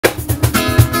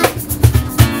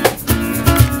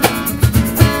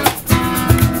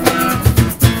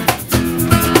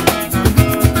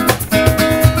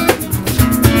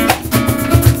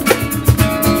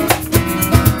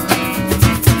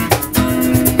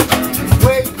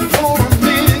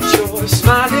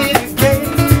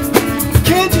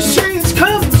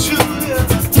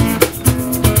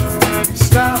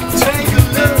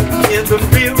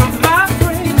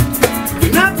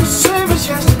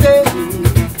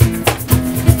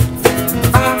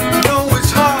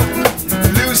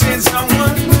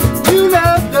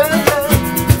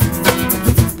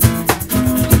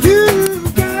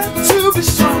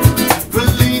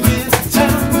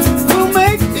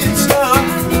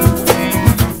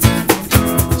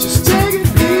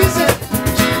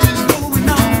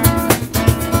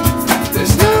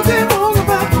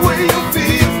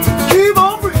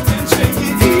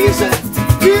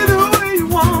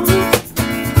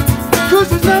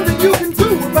nothing you can do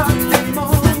about it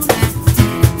anymore.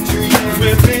 Do you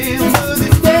remember the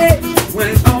day when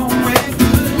it all went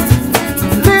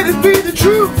good? Let it be the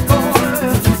truth, boy.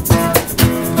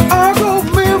 Our gold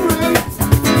memory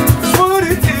is what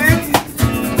it is.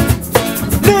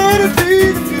 Let it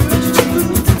be the future.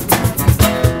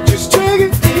 Just take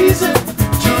it easy.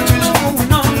 You're just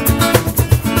moving on.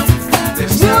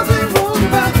 There's nothing wrong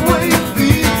about the way you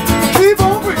feel. Keep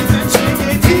on breathing. Take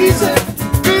it easy.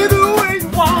 Be the way you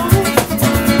want.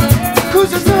 'Cause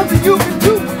there's nothing you can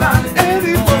do about it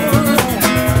anymore.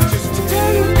 Just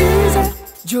take it easy.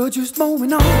 You're just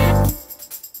moving on.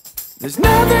 There's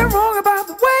nothing wrong about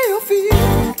the way you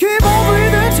feel. Keep on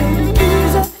breathing. Take it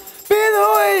easy. Be the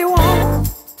way you want.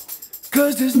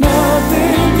 'Cause there's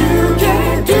nothing you